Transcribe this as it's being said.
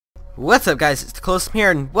What's up, guys? It's Sactum here,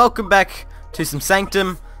 and welcome back to some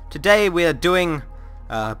Sanctum. Today we are doing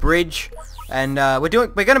bridge, and we're going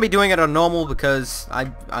to be doing it on normal because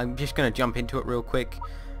I'm just going to jump into it real quick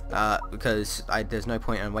because there's no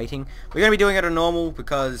point in waiting. We're going to be doing it on normal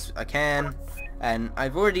because I can, and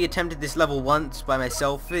I've already attempted this level once by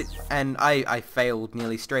myself, and I failed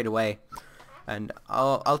nearly straight away. And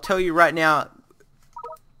I'll tell you right now,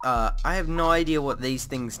 I have no idea what these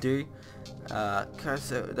things do. Because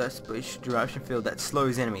the special disruption field that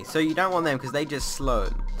slows enemies. So you don't want them because they just slow.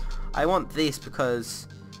 I want this because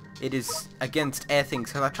it is against air things.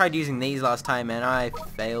 Because I tried using these last time and I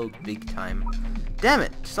failed big time. Damn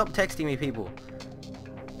it! Stop texting me, people.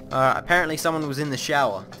 Apparently someone was in the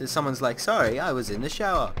shower. Someone's like, sorry, I was in the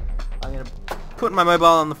shower. I'm going to put my mobile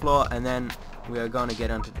on the floor and then we are going to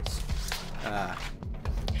get onto this.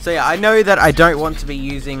 So yeah, I know that I don't want to be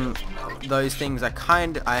using those things. I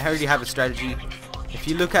already have a strategy. If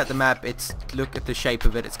you look at the map, look at the shape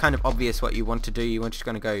of it, it's kind of obvious what you want to do. You're just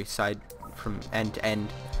going to go side from end to end,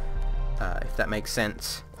 if that makes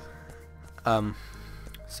sense.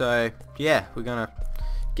 So yeah, we're gonna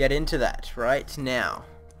get into that right now.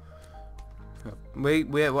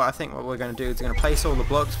 I think what we're going to do is going to place all the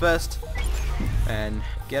blocks first and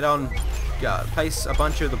get on, place a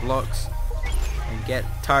bunch of the blocks and get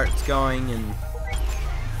turrets going and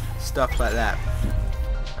stuff like that.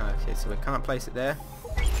 Okay, so we can't place it there.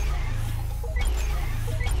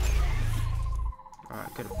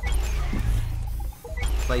 Alright, gotta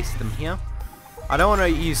place them here. I don't want to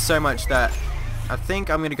use so much that I think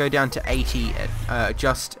I'm going to go down to 80,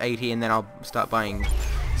 just 80, and then I'll start buying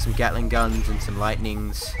some Gatling guns and some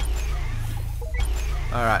lightnings.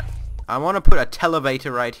 Alright, I want to put a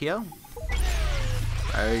televator right here.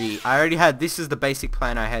 I already had, this is the basic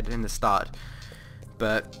plan I had in the start,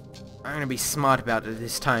 but I'm gonna be smart about it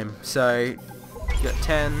this time. So you got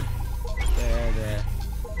 10 there.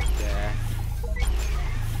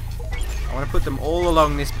 I want to put them all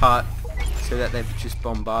along this part so that they've just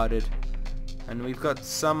bombarded, and we've got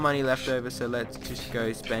some money left over, so let's just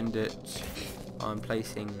go spend it on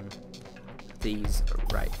placing these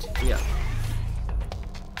right here.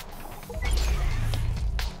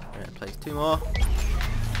 I'm gonna place 2 more.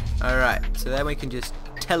 Alright, so then we can just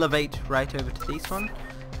televate right over to this one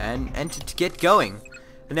and to get going.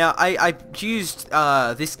 Now I used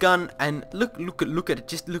this gun, and look at it,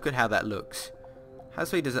 just look at how that looks. How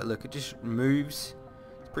sweet does that look? It just moves.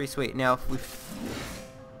 It's pretty sweet. Now if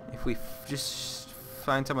we just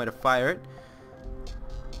find somewhere to fire it,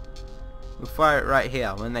 we'll fire it right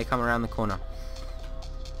here when they come around the corner.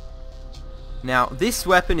 Now this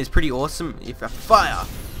weapon is pretty awesome. If I fire,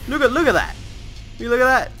 look at that. You look at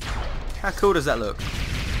that. How cool does that look?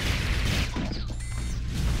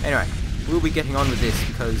 Anyway, we'll be getting on with this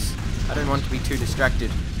because I don't want to be too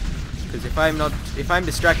distracted. Because if I'm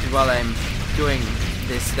distracted while I'm doing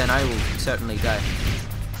this, then I will certainly die.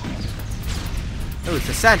 Oh, it's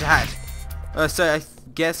a Santa hat. So I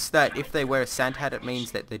guess that if they wear a Santa hat, it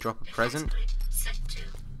means that they drop a present.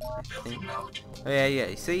 I think. Oh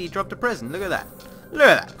yeah. See, he dropped a present. Look at that. Look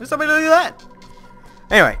at that. Can somebody look at that?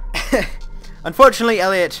 Anyway. Unfortunately,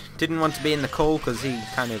 Elliot didn't want to be in the call because he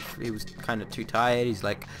was kind of too tired. He's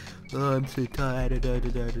like, oh, I'm so tired,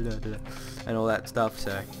 and all that stuff.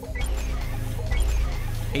 So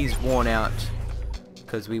he's worn out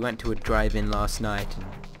because we went to a drive-in last night, and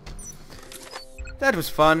that was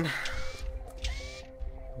fun.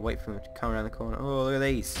 Wait for him to come around the corner. Oh, look at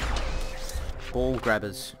these ball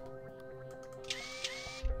grabbers.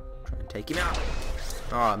 Try and take him out.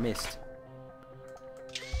 Oh, I missed.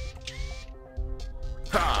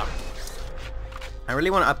 I really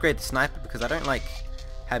want to upgrade the sniper because I don't like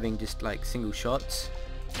having just like single shots.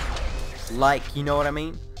 Like, you know what I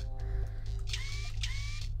mean?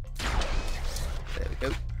 There we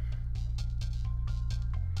go.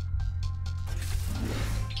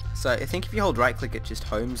 So I think if you hold right click, it just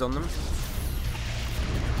homes on them.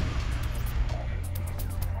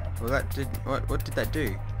 Well, what did that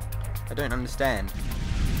do? I don't understand.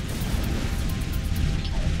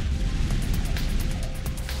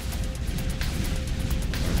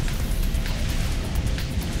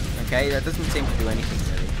 Okay, that doesn't seem to do anything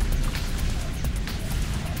really.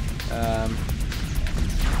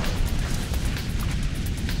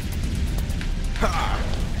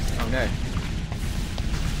 Oh no.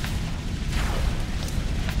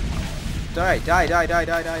 Die.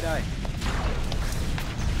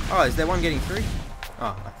 Oh, is there one getting through?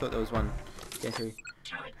 Oh, I thought there was one getting through.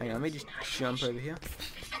 Hang on, let me just jump over here.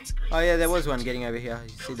 Oh yeah, there was one getting over here.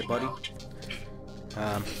 You see the body?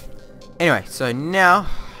 Anyway, so now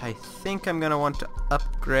I think I'm gonna want to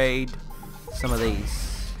upgrade some of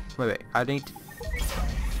these. Wait, I need to...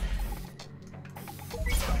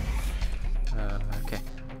 okay.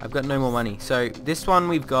 I've got no more money. So, this one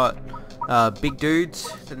we've got big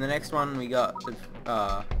dudes. Then the next one we got...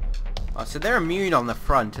 oh, so they're immune on the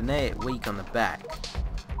front and they're weak on the back.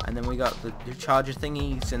 And then we got the charger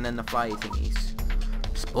thingies and then the fly thingies.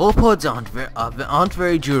 Spore pods aren't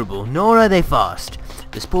very durable, nor are they fast.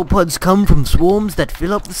 The spore pods come from swarms that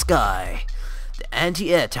fill up the sky. The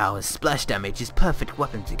anti-air tower's splash damage is perfect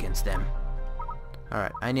weapons against them.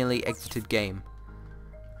 Alright, I nearly exited game.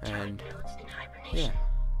 And... yeah.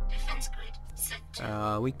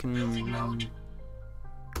 We can...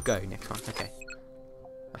 go next one, okay.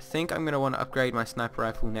 I think I'm going to want to upgrade my sniper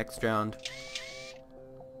rifle next round.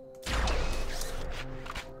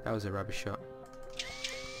 That was a rubbish shot.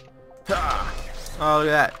 Ha! Oh, look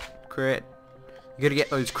at that. Crit. You gotta get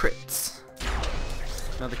those crits.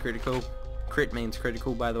 Another critical. Crit means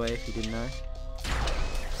critical, by the way, if you didn't know.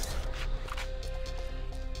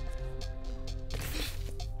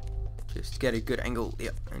 Just get a good angle.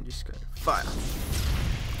 Yep. And just go fire.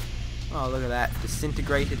 Oh, look at that.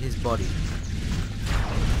 Disintegrated his body.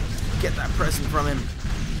 Get that present from him.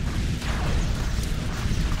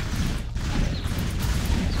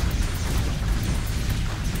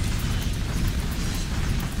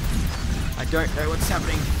 I don't know what's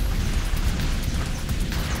happening.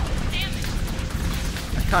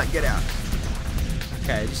 I can't get out.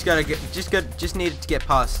 Okay, just needed to get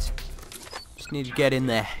past. Just need to get in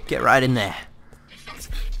there. Get right in there.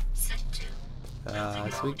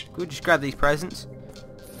 So we'll just grab these presents.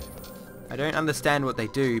 I don't understand what they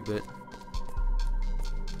do, but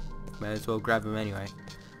may as well grab them anyway.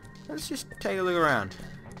 Let's just take a look around.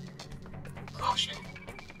 Caution.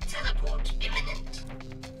 Teleport imminent.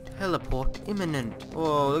 Teleport imminent.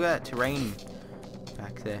 Oh, look at that terrain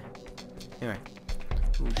back there. Anyway,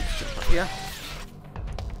 we'll just jump up here.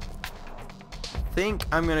 I think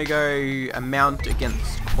I'm gonna go a mount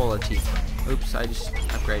against quality. Oops, I just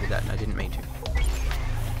upgraded that and I didn't mean to.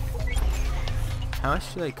 How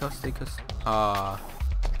much do they cost? They cost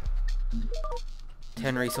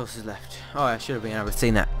 10 resources left. Oh, I should have been able to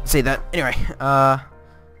see that. Anyway, I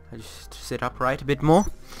just sit upright a bit more.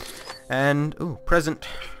 And ooh, present.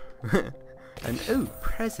 And ooh,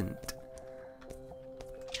 present.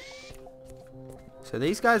 So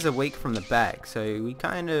these guys are weak from the back, so we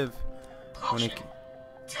kind of want to...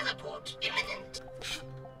 Teleport imminent.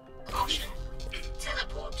 Caution.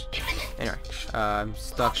 Teleport imminent. Anyway, I'm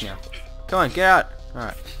stuck now. Come on, get out!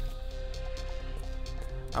 Alright.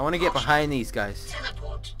 I want to get behind these guys.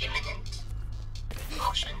 Teleport imminent.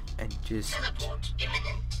 Caution. And just Teleport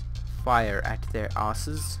imminent. fire at their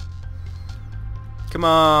asses. Come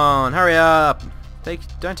on, hurry up!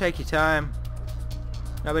 Don't take your time.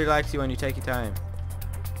 Nobody likes you when you take your time.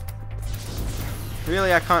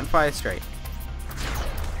 Really, I can't fire straight.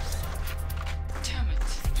 Damn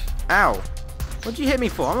it. Ow! What'd you hit me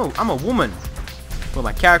for? I'm a woman. Well,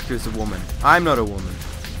 my character is a woman. I'm not a woman.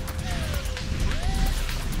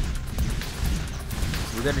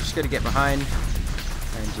 So we're just gonna get behind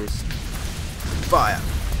and just fire.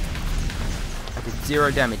 I did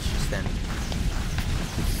 0 damage just then.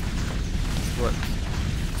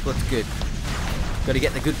 What's good? Gotta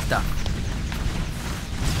get the good stuff.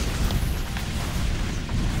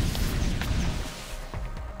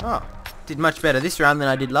 Oh, did much better this round than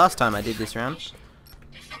I did last time I did this round.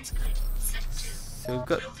 So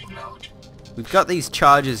we've got these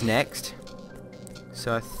charges next.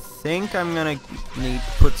 So I think I'm gonna need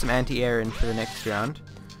to put some anti-air in for the next round.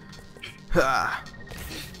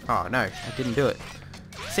 Oh no, I didn't do it.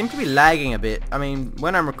 Seem to be lagging a bit. I mean,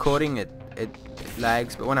 when I'm recording it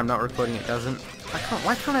lags, but when I'm not recording it doesn't.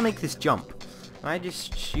 Why can't I make this jump? Am I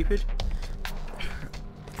just stupid?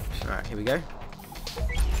 Alright, here we go.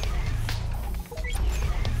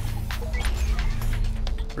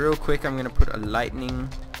 Real quick, I'm going to put a lightning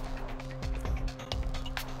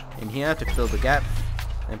in here to fill the gap.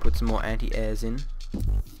 And put some more anti-airs in.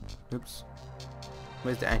 Oops.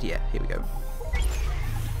 Where's the anti-air? Here we go.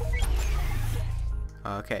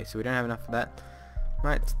 Okay, so we don't have enough of that.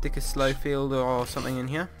 Might stick a slow field or something in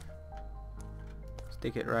here.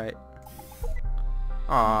 Stick it right.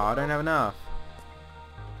 Oh, I don't have enough.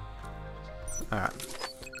 Alright.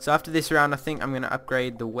 So after this round, I think I'm going to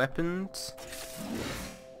upgrade the weapons.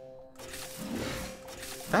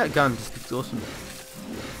 That gun just looks awesome.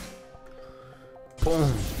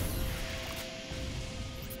 Boom.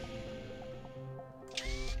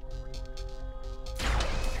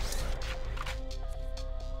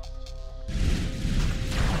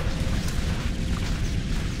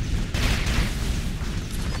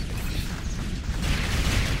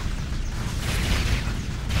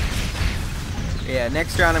 Yeah,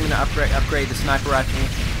 next round I'm going to upgrade the sniper rifle,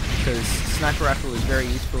 because sniper rifle is very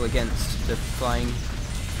useful against the flying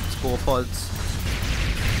spore pods.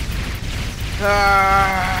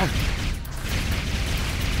 Ah!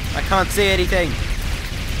 I can't see anything.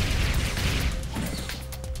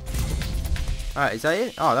 Alright, is that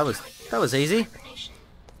it? Oh, that was easy.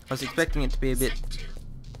 I was expecting it to be a bit...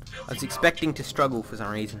 I was expecting to struggle for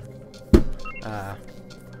some reason. I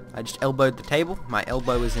just elbowed the table. My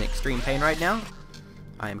elbow is in extreme pain right now.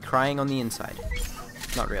 I am crying on the inside.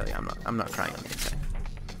 Not really, I'm not crying on the inside.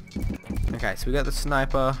 Okay, so we got the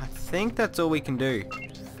sniper. I think that's all we can do.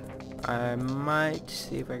 I might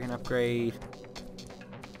see if I can upgrade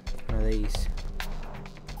one of these.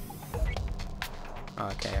 Oh,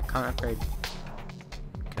 okay, I can't upgrade.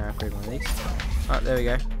 Can I upgrade one of these? Oh, there we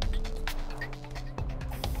go.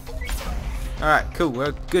 Alright, cool,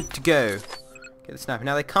 we're good to go. Get the sniper.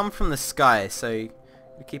 Now they come from the sky, so we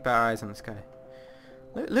keep our eyes on the sky.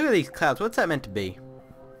 Look at these clouds. What's that meant to be?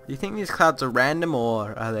 Do you think these clouds are random,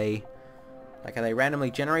 or are they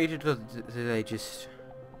randomly generated, or do they just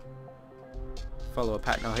follow a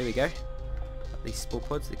pattern? Oh, here we go. These spore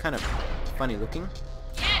pods, they're kind of funny looking.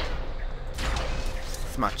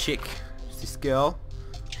 It's my chick. It's this girl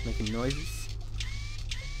making noises.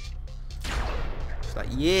 It's like,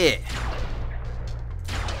 yeah.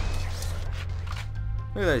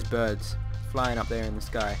 Look at those birds flying up there in the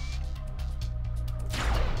sky.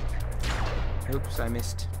 Oops, I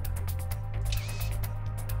missed.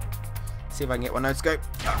 See if I can get one no scope.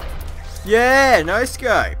 Yeah, no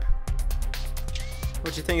scope.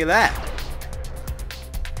 What'd you think of that?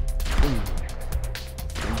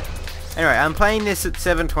 Anyway, I'm playing this at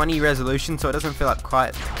 720 resolution, so it doesn't fill up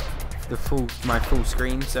quite my full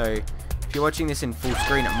screen. So if you're watching this in full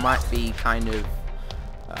screen, it might be kind of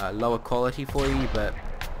lower quality for you, but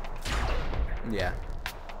yeah.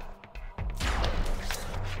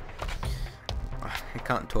 I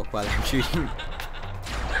can't talk while I'm shooting.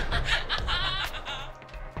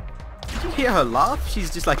 Did you hear her laugh? She's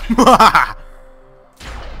just like, I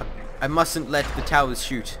mustn't let the towers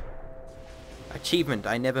shoot. Achievement,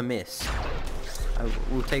 I never miss.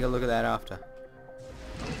 We'll take a look at that after.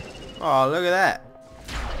 Oh, look at that.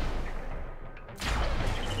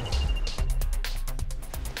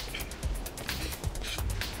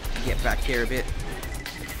 Get back here a bit.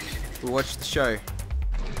 We'll watch the show.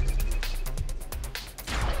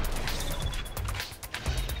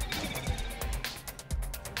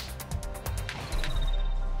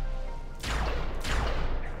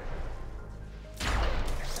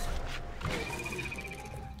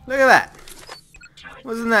 Look at that.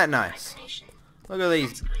 Wasn't that nice? Look at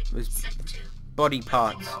these body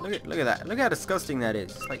parts. Look at that. Look how disgusting that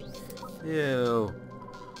is. It's like, ew.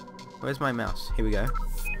 Where's my mouse? Here we go.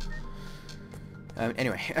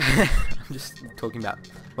 Anyway, I'm just talking about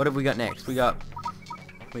what have we got next. We got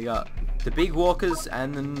the big walkers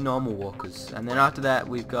and the normal walkers, and then after that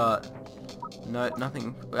we've got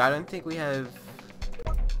nothing. I don't think we have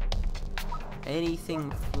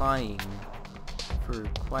anything flying for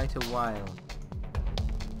quite a while.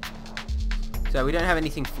 So we don't have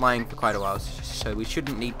anything flying for quite a while, so we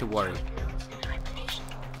shouldn't need to worry.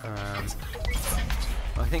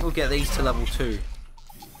 I think we'll get these to level 2.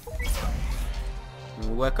 And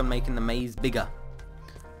we'll work on making the maze bigger.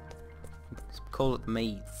 Let's call it the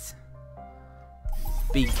maze.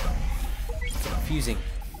 Big. Confusing.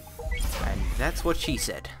 And that's what she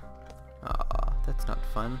said. Ah, that's not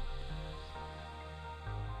fun.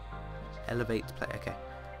 Elevates play. Okay.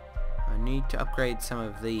 I need to upgrade some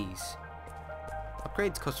of these.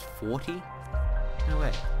 Upgrades cost 40? No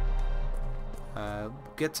way.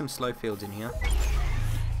 Get some slow fields in here.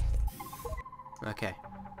 Okay.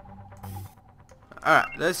 Alright,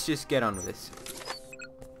 let's just get on with this.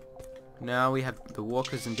 Now we have the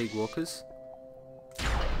walkers and big walkers.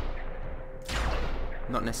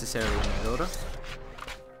 Not necessarily in that order.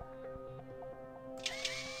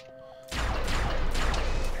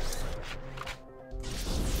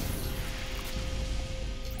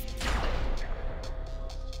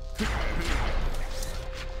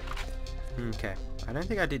 Okay, I don't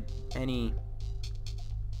think I did any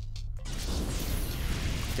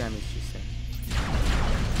damage just then.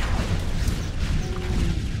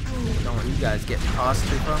 Don't want you guys getting past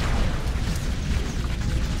too far.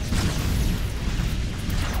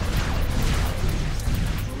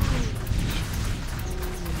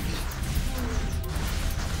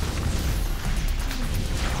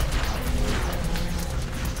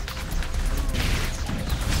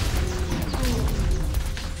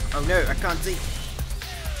 Oh no, I can't see.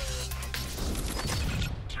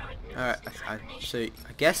 Alright, so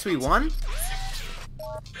I guess we won?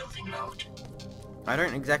 Building mode. I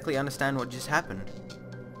don't exactly understand what just happened.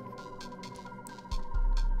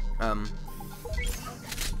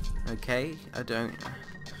 Okay, I don't...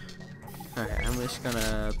 Okay, I'm just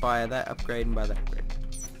gonna buy that upgrade and buy that upgrade.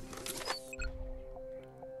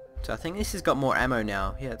 So I think this has got more ammo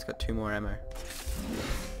now. Yeah, it's got 2 more ammo.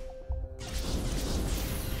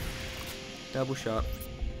 Double shot.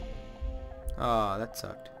 Oh, that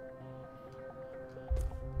sucked.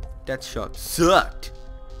 That shot sucked!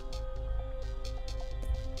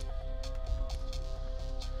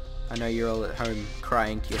 I know you're all at home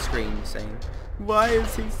crying to your screen saying, why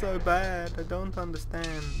is he so bad? I don't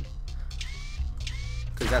understand.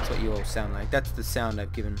 Because that's what you all sound like. That's the sound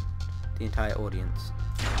I've given the entire audience.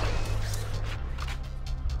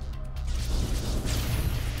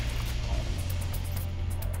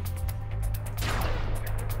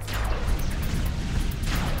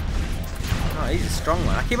 Oh, he's a strong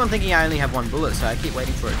one. I keep on thinking I only have 1 bullet, so I keep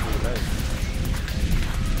waiting for it to reload.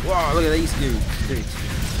 Whoa, look at these dudes.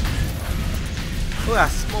 Look how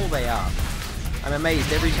small they are. I'm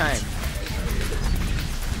amazed every time.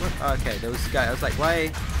 What? Oh, okay, there was a guy. I was like,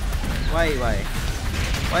 why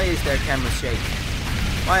is their camera shaking?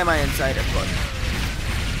 Why am I inside a book?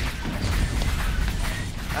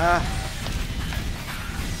 Okay.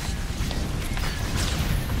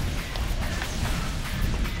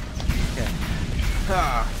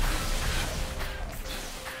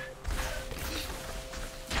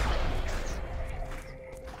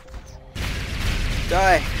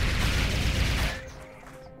 Die.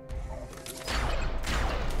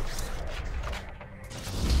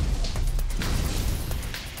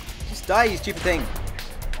 Just die, you stupid thing.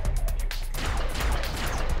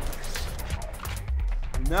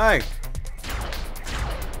 No.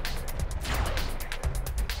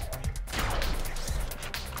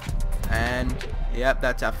 And yep,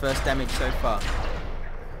 that's our first damage so far.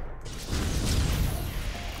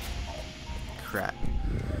 Crap.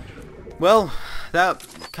 Well, that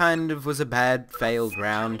kind of was a bad failed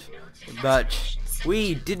round, but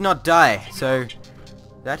we did not die, so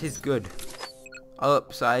that is good.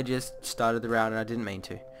 Oops, I just started the round and I didn't mean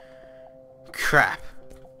to. Crap.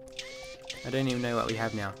 I don't even know what we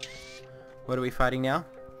have now. What are we fighting now?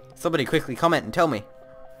 Somebody quickly comment and tell me.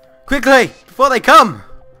 Quickly! Before they come!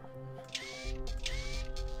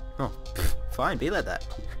 Oh, pff, fine, be like that.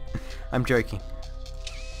 I'm joking.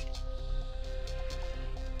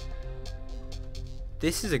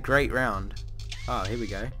 This is a great round. Oh, here we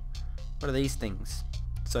go. What are these things?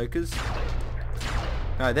 Soakers?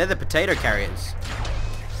 No, they're the potato carriers.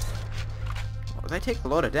 Oh, they take a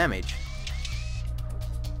lot of damage.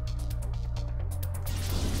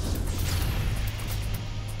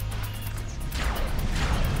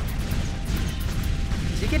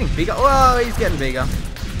 Is he getting bigger? Oh, he's getting bigger.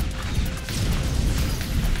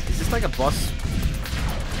 Is this like a boss?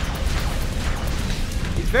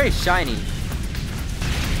 He's very shiny.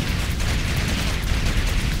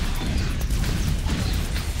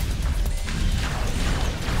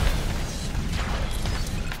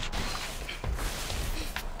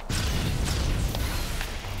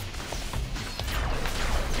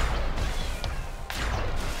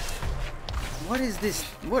 What is this?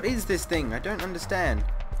 What is this thing? I don't understand.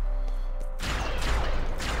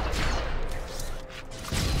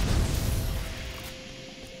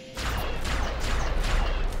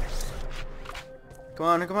 Come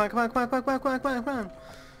on, come on, come on, come on, come on, come on, come on, come on, come on.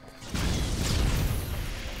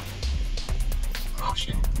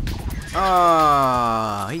 Caution.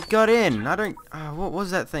 Ah, he got in. I don't. What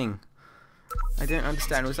was that thing? I don't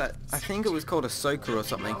understand. Was that? I think it was called a soaker or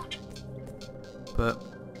something. But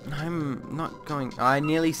I'm not going. I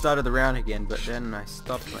nearly started the round again, but then I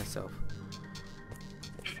stopped myself.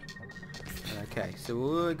 Okay, so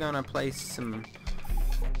we're gonna place some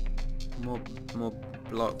more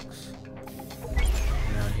blocks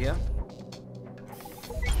around here.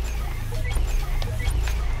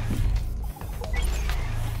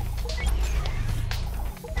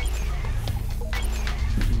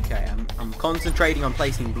 Okay, I'm concentrating on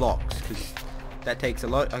placing blocks because that takes a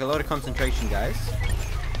lot of concentration, guys.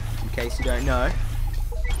 In case you don't know.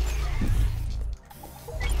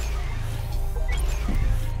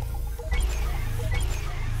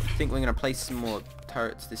 I think we're gonna place some more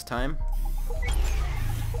turrets this time.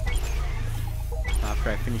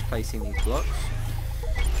 After I finish placing these blocks.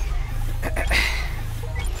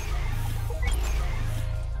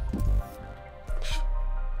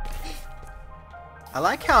 I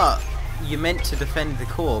like how you're meant to defend the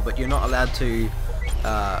core, but you're not allowed to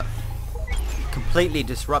completely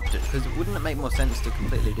disrupt it, because wouldn't it make more sense to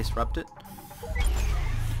completely disrupt it?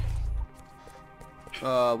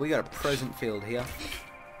 We got a present field here.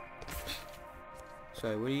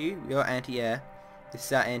 So what are you? You're anti-air. This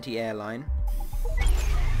is our anti-air line.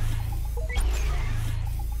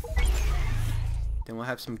 Then we'll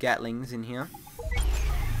have some Gatlings in here.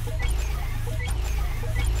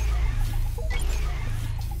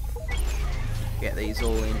 Get these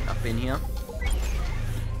all up in here.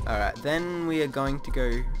 Alright, then we are going to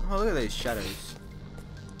go... Oh, look at those shadows.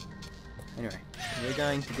 Anyway, we're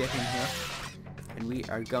going to get in here. And we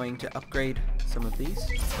are going to upgrade some of these.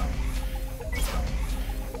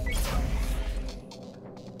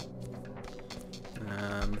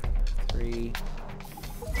 Three.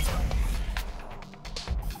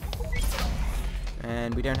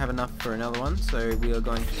 And we don't have enough for another one, so we are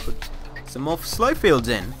going to put some more slow fields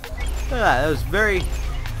in. Look at that was a very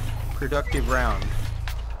productive round.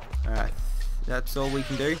 Alright, that's all we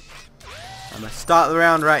can do. I'm going to start the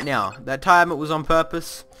round right now. That time it was on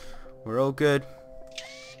purpose. We're all good.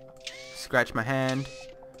 Scratch my hand.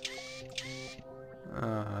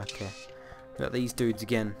 Okay. Got these dudes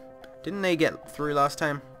again. Didn't they get through last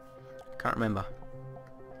time? Can't remember.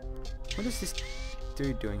 What is this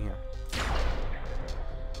dude doing here?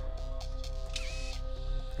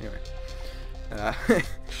 Anyway.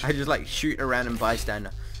 I just like shoot a random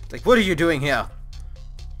bystander. It's like, what are you doing here?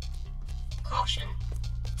 Caution.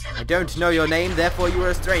 I don't know your name, therefore you are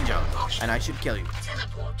a stranger, and I should kill you.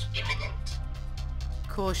 Teleport imminent.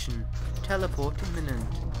 Caution. Teleport imminent.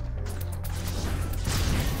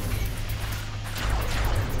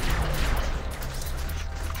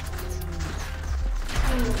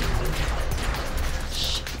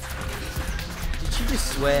 Did she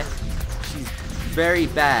just swear? She's very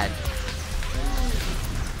bad.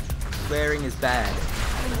 Swearing is bad.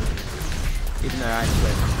 Even though I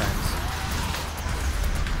swear sometimes.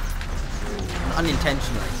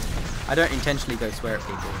 Unintentionally. I don't intentionally go swear at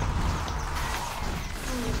people.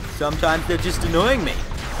 Sometimes they're just annoying me.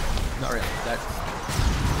 Not really. That's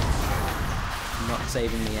not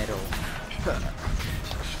saving me at all.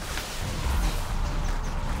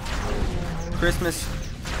 Christmas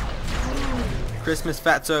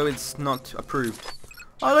Fatso is not approved.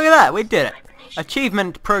 Oh, look at that! We did it!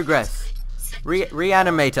 Achievement progress.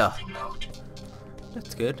 Reanimator.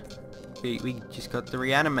 That's good. We just got the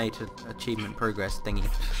reanimator achievement progress thingy.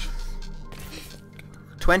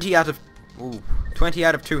 20 out of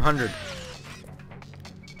 200.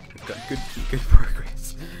 We've got good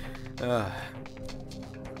progress.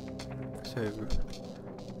 So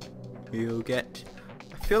we'll get.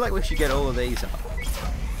 I feel like we should get all of these up.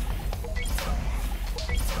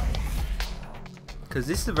 Because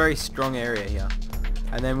this is a very strong area here.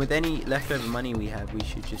 And then with any leftover money we have, we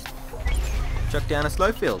should just chuck down a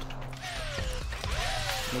slow field.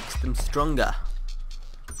 Makes them stronger.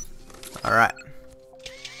 Alright.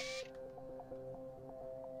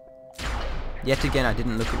 Yet again, I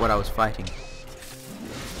didn't look at what I was fighting.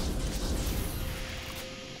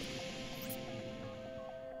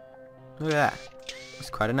 Look at that. That's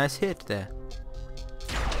quite a nice hit there.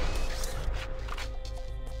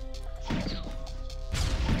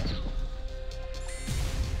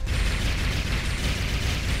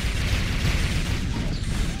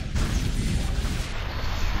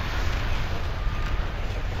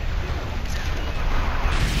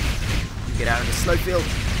 Get out of the slow field.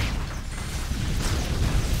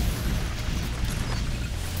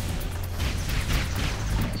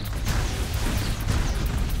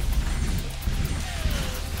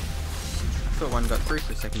 I thought one got through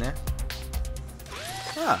for a second there.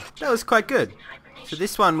 Ah, that was quite good. So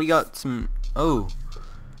this one we got some. Oh,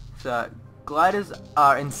 so gliders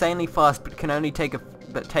are insanely fast, but can only take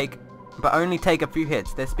only take a few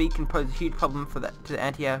hits. Their speed can pose a huge problem for to the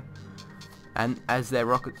anti-air, and as their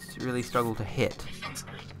rockets really struggle to hit.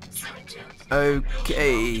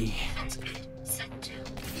 Okay.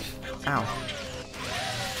 Ow.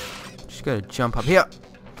 Just gotta jump up here.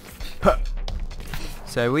 Huh.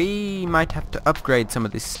 So we might have to upgrade some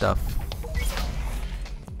of this stuff.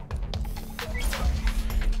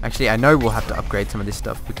 Actually, I know we'll have to upgrade some of this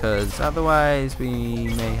stuff because otherwise we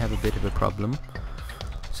may have a bit of a problem.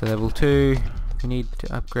 So level 2, we need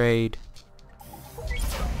to upgrade.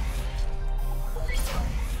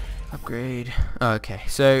 Upgrade. Okay,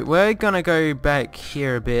 so we're gonna go back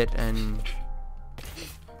here a bit and...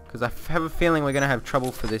 because I have a feeling we're gonna have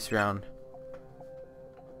trouble for this round.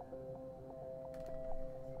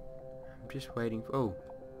 Just waiting for... oh.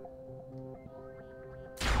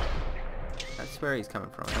 That's where he's coming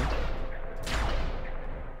from, eh?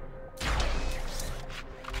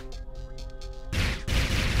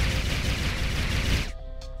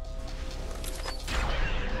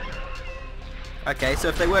 Okay, so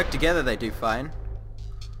if they work together they do fine.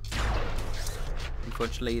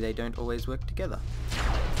 Unfortunately they don't always work together.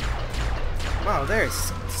 Wow, they're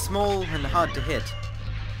small and hard to hit.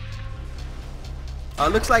 Oh,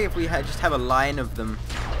 it looks like if we just have a line of them,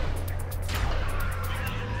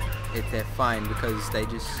 they're fine, because they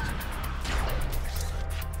just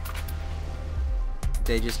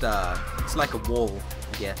it's like a wall,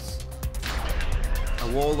 I guess.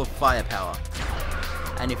 A wall of firepower.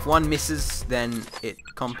 And if one misses, then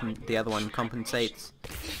the other one compensates.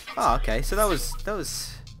 Oh, okay, so that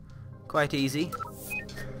was quite easy.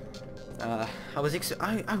 I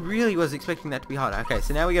really was expecting that to be harder. Okay,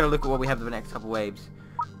 so now we gotta look at what we have for the next couple waves.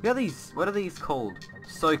 We got these. What are these called?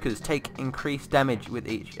 Soakers take increased damage with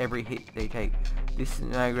every hit they take. This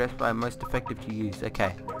is aggressive by most effective to use.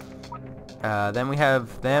 Okay. Then we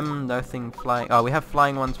have them. Nothing flying. Oh, we have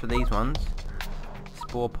flying ones for these ones.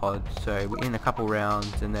 Spore pods. So we're in a couple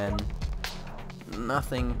rounds, and then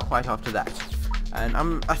nothing quite after that. And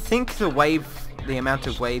I think the amount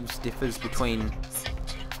of waves differs between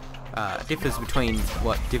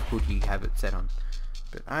what difficulty you have it set on.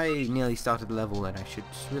 But I nearly started the level and I should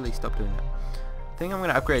really stop doing that. I think I'm going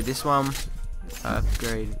to upgrade this one.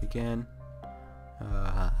 Upgrade again.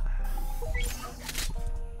 Alright,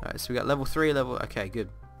 so we got level 3, okay, good.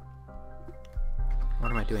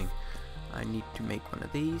 What am I doing? I need to make one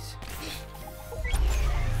of these.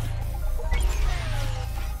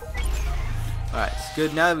 Alright, it's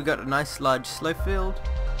good. Now we've got a nice large slow field.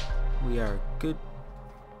 We are good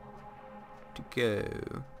to go.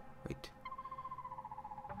 Wait.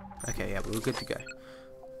 Okay, yeah, we're good to go.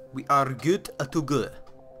 We are good to go.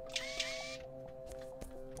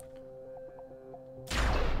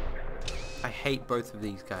 I hate both of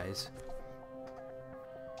these guys.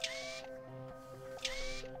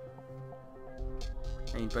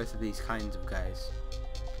 I mean, both of these kinds of guys.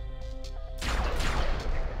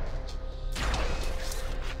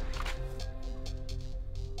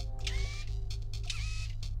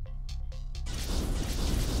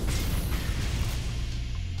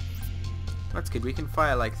 That's good. We can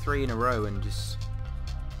fire like 3 in a row and just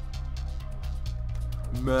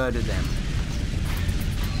murder them.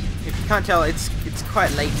 If you can't tell, it's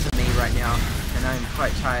quite late for me right now, and I'm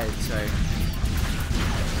quite tired, so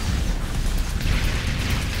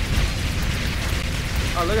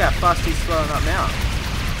oh, look how fast he's slowing up now.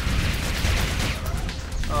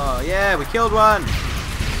 Oh yeah, we killed one.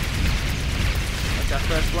 That's our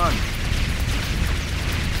first one.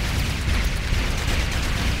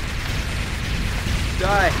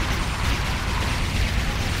 Die.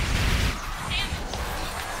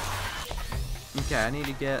 Okay, I need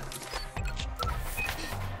to get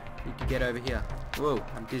over here. Whoa,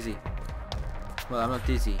 I'm dizzy. Well, I'm not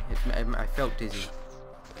dizzy. I felt dizzy.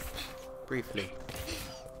 Briefly.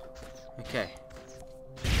 Okay.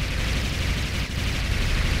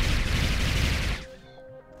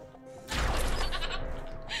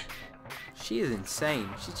 She is insane.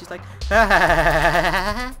 She's just like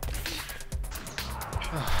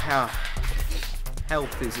our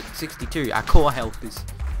health is at 62. Our core health is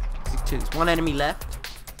 62. There's one enemy left.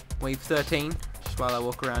 Wave 13. Just while I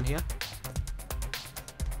walk around here.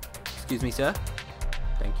 Excuse me, sir.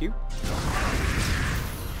 Thank you.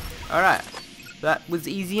 Alright. That was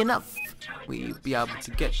easy enough. We'll be able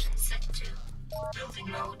to get.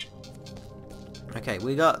 Okay,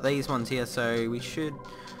 we got these ones here, so we should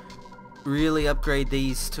really upgrade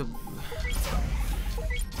these to.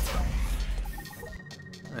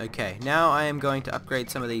 Okay, now I am going to upgrade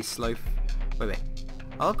some of these slow. Wait.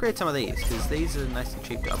 I'll upgrade some of these because these are nice and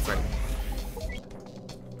cheap to upgrade.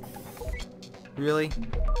 Really?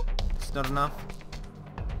 It's not enough?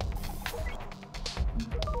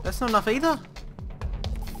 That's not enough either?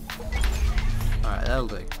 Alright, that'll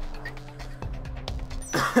do.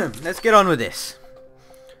 Let's get on with this.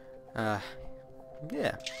 Yeah.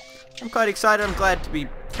 I'm quite excited. I'm glad to be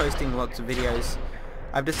posting lots of videos.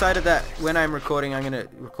 I've decided that when I'm recording, I'm going to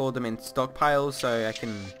record them in stockpiles so I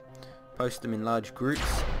can post them in large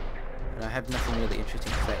groups. And I have nothing really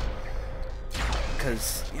interesting to say.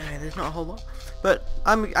 Because, you know, there's not a whole lot. But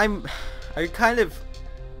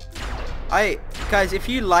guys, if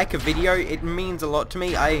you like a video, it means a lot to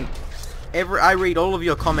me. I read all of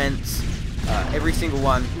your comments, every single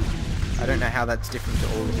one. I don't know how that's different to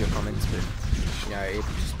all of your comments, but you know, it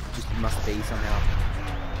just must be somehow.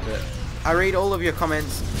 But I read all of your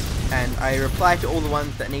comments, and I reply to all the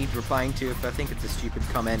ones that need replying to if I think it's a stupid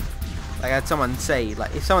comment. Like I had someone say,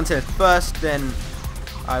 like if someone says first, then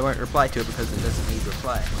I won't reply to it because it doesn't need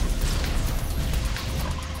reply.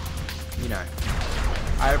 You know,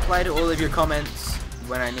 I reply to all of your comments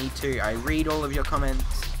when I need to. I read all of your comments.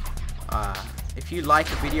 If you like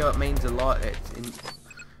a video, it means a lot.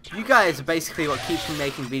 you guys are basically what keeps me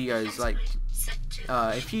making videos. Like,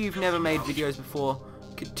 if you've never made videos before,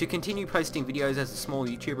 to continue posting videos as a small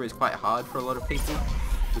YouTuber is quite hard for a lot of people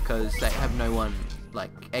because they have no one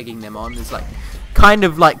like egging them on. There's like kind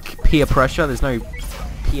of like peer pressure. There's no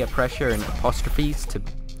peer pressure and apostrophes to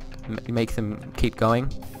make them keep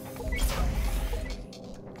going.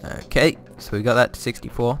 Okay, so we got that to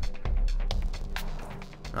 64.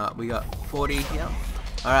 We got 40 here.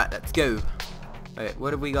 Alright, let's go. Okay,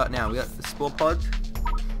 what have we got now? We got the spore pod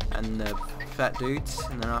and the fat dudes,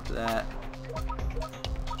 and then after that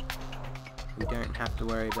we don't have to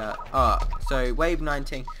worry about... so wave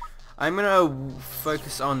 19. I'm gonna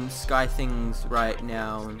focus on sky things right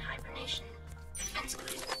now and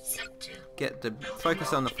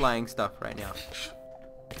focus on the flying stuff right now.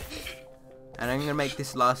 And I'm gonna make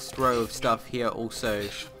this last row of stuff here also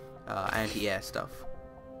anti-air stuff.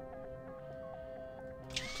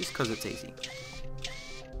 Just because it's easy.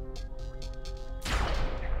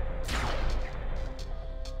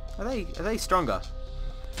 Are they stronger?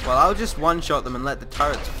 Well, I'll just one-shot them and let the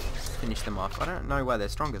turrets finish them off. I don't know why they're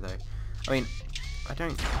stronger though. I mean, I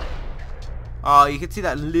don't... Oh, you can see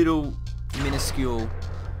that little minuscule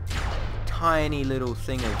tiny little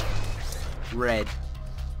thing of red.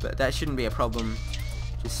 But that shouldn't be a problem.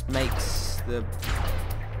 Just makes the...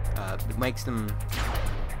 makes them...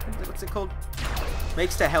 What's it called?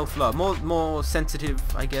 Makes their health low. More sensitive,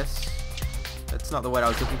 I guess. That's not the word I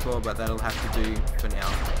was looking for, but that'll have to do for now.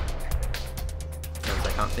 Because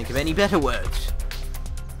I can't think of any better words.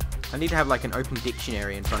 I need to have like an open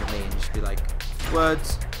dictionary in front of me and just be like,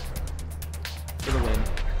 words for the win.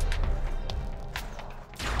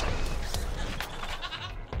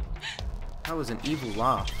 That was an evil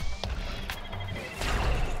laugh.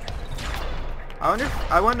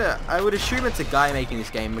 I would assume it's a guy making this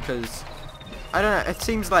game because I don't know, it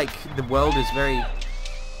seems like the world is very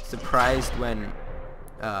surprised when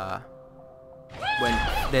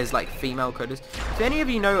there's like female coders. If any of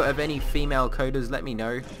you know of any female coders, let me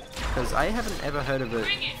know, because I haven't ever heard of a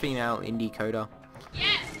female indie coder.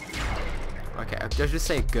 Okay, I'll just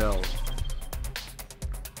say girl.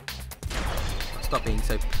 I'll stop being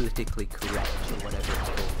so politically correct or whatever it's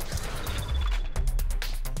called.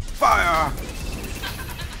 Fire!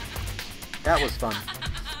 That was fun.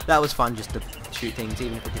 That was fun just to shoot things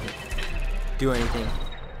even if it didn't do anything.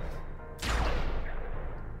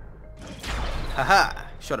 Haha!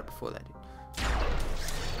 Shot it before that did.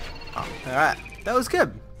 Oh, alright. That was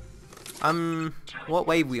good. What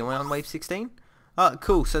wave were we on? Wave 16? Oh,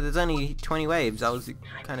 cool. So there's only 20 waves. I was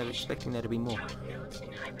kind of expecting there to be more.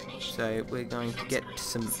 So we're going to get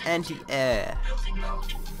some anti-air.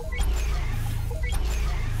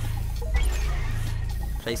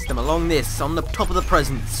 Place them along this, on the top of the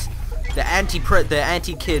presents. The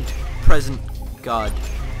anti-kid present guard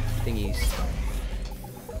thingies.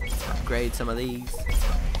 Upgrade some of these.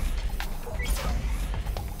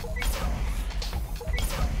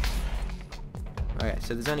 Okay,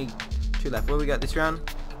 so there's only 2 left. What we got this round?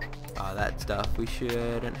 Oh, that stuff. We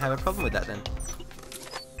shouldn't have a problem with that then.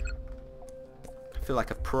 I feel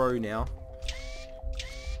like a pro now.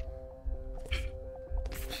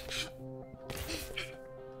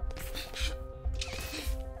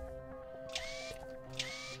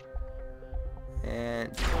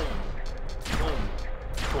 And boom, boom,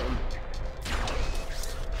 boom.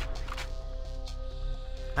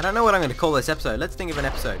 I don't know what I'm going to call this episode. Let's think of an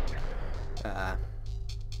episode.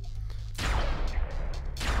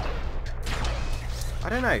 I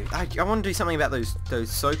don't know. I want to do something about those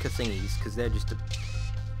soaker thingies because they're just a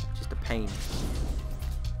pain.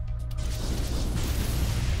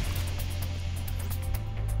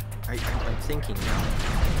 I'm thinking now.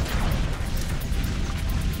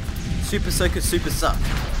 Super Soaker Super Suck.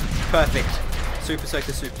 Perfect. Super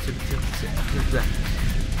Soaker Super.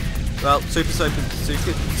 Well, Super Soakers.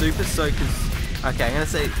 Okay, I'm gonna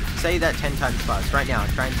say that 10 times fast right now.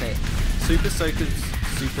 Try and say it. Super Soakers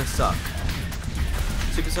Super Suck.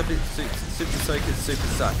 Super Soakers Super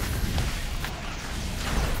Suck.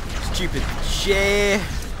 Stupid share.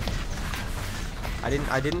 I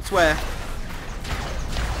didn't swear.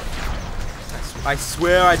 I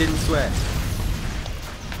swear I didn't swear.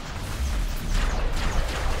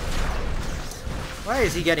 Why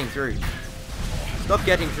is he getting through? Stop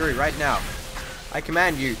getting through right now. I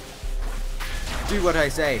command you. Do what I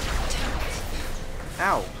say.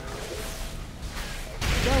 Ow.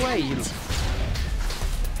 Go away, you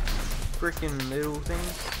frickin' little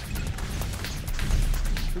things.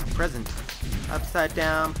 Ooh, present. Upside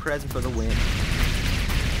down, present for the win.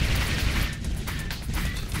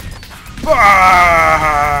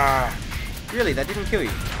 Bah! Really, that didn't kill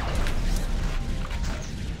you.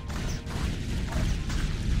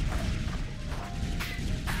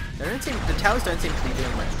 The towers don't seem to be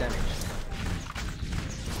doing much damage.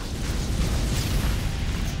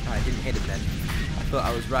 Oh, I didn't hit him then. I thought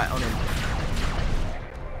I was right on him.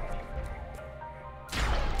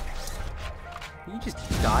 Will you just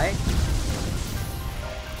die?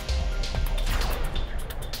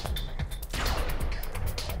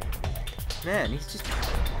 Man, he's just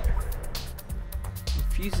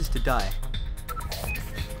refuses to die.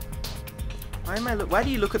 Why do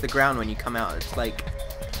you look at the ground when you come out? It's like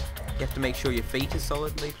you have to make sure your feet are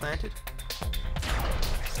solidly planted.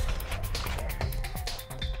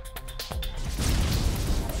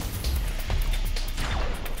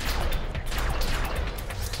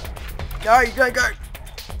 Go, go, go!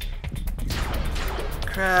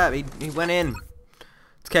 Crap, he went in.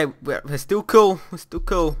 It's okay, we're still cool. We're still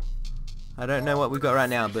cool. I don't know what we've got right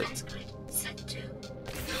now, but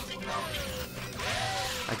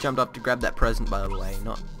I jumped up to grab that present, by the way,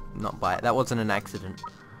 not by it. That wasn't an accident.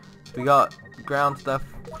 We got ground stuff,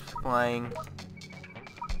 flying.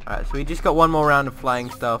 Alright, so we just got one more round of flying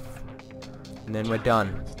stuff, and then we're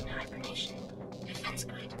done.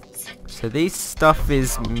 So this stuff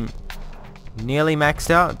is nearly maxed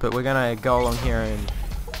out, but we're gonna go along here and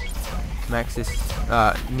max this,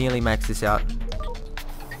 nearly max this out.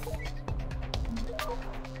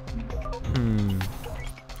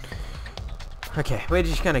 Okay, we're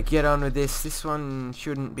just gonna get on with this. This one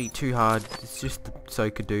shouldn't be too hard. It's just the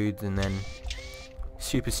soaker dudes and then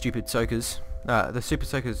super stupid soakers. The super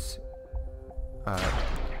soakers.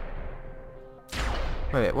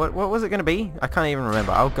 Wait, what was it gonna be? I can't even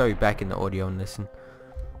remember. I'll go back in the audio and listen.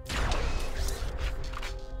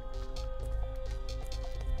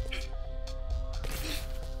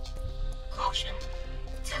 Caution.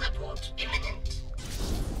 Teleport imminent.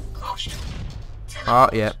 Caution. Oh,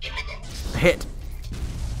 yeah. Imminent. Hit.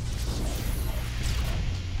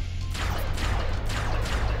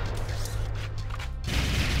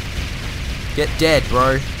 Get dead,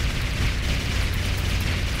 bro.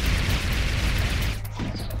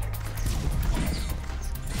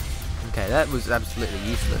 Okay, that was absolutely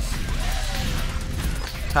useless.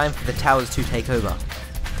 Time for the towers to take over.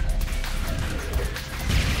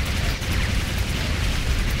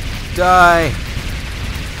 Die!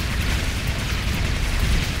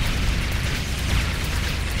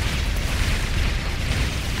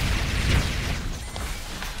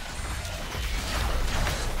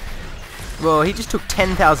 Well, he just took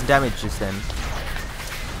 10,000 damage just then.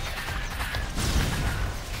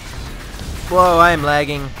 Whoa, I am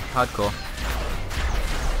lagging. Hardcore.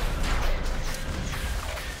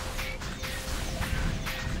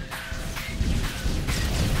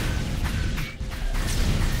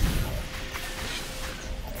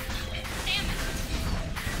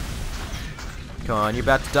 Come on, you're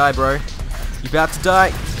about to die, bro. You're about to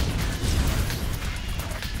die.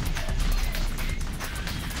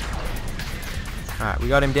 Alright, we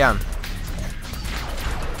got him down.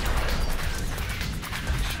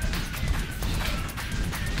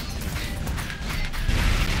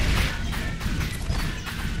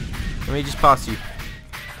 Let me just pass you.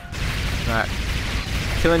 Alright.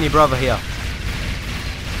 Killing your brother here.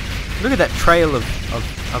 Look at that trail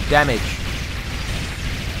of damage.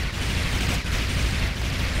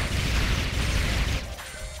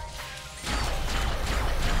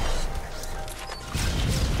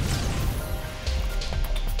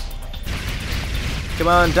 Come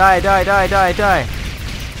on, die, die, die, die, die.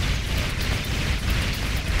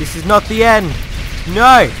 This is not the end.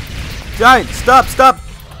 No! Don't! Stop, stop!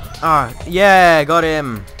 Oh, yeah, got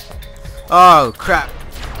him. Oh, crap.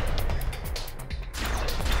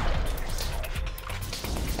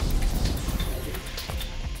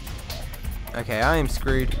 Okay, I am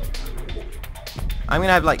screwed. I'm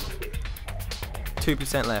gonna have like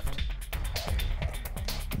 2% left.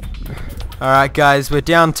 Alright guys, we're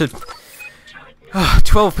down to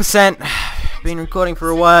 12%. Been recording for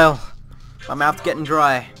a while. My mouth's getting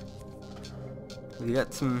dry. We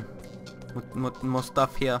got some more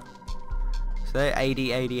stuff here. So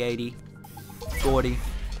 80, 80, 80, 40.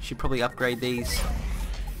 Should probably upgrade these.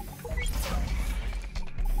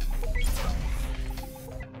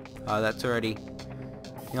 Oh, that's already.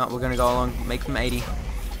 You know what, we're gonna go along, make them 80.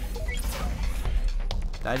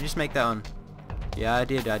 Did I just make that one? Yeah, I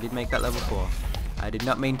did. I did make that level 4. I did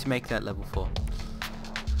not mean to make that level 4.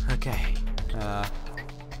 Okay.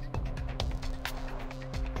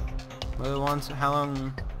 What are the ones? How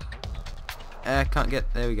long? I can't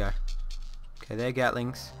get. There we go. Okay, they're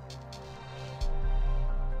Gatlings.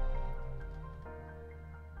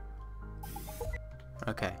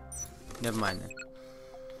 Okay. Never mind then.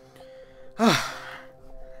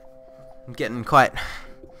 I'm getting quite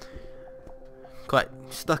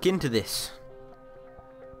stuck into this.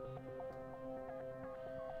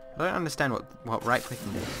 I don't understand what right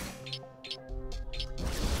clicking does.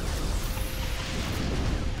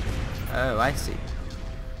 Oh, I see.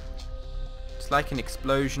 It's like an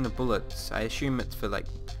explosion of bullets. I assume it's for like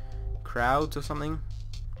crowds or something.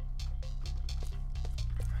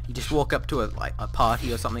 You just walk up to a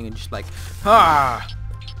party or something and just like, ah!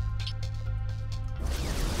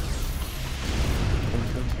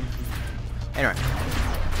 Anyway.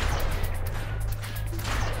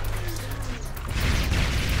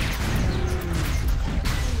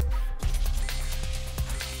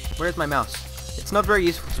 Where's my mouse? It's not very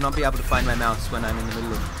useful to not be able to find my mouse when I'm in the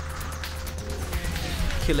middle of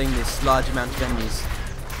killing this large amount of enemies.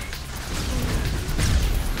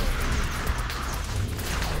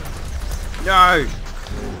 No!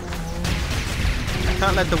 I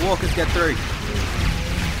can't let the walkers get through.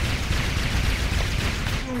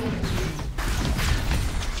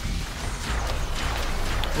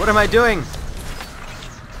 What am I doing?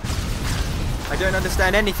 I don't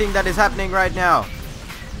understand anything that is happening right now.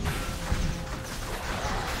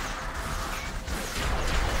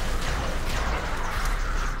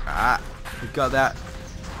 Ah, we got that.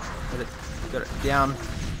 Got it down.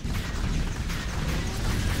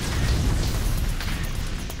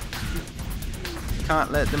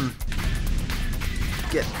 Can't let them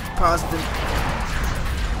get past them.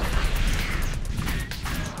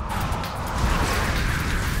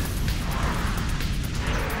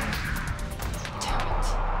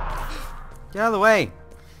 Get out of the way.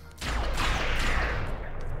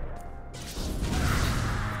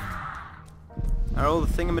 Are all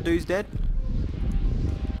the thingamadoos dead?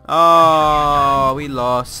 Oh, we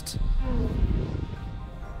lost.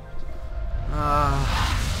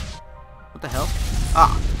 What the hell?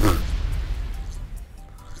 Ah.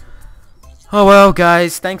 Oh well,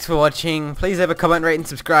 guys, thanks for watching. Please leave a comment, rate and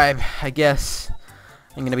subscribe. I guess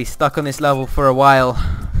I'm gonna be stuck on this level for a while.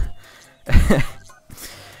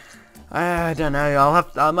 I don't know.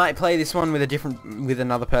 I might play this one with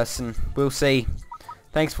another person. We'll see.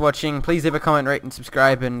 Thanks for watching. Please leave a comment, rate and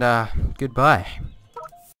subscribe, and goodbye.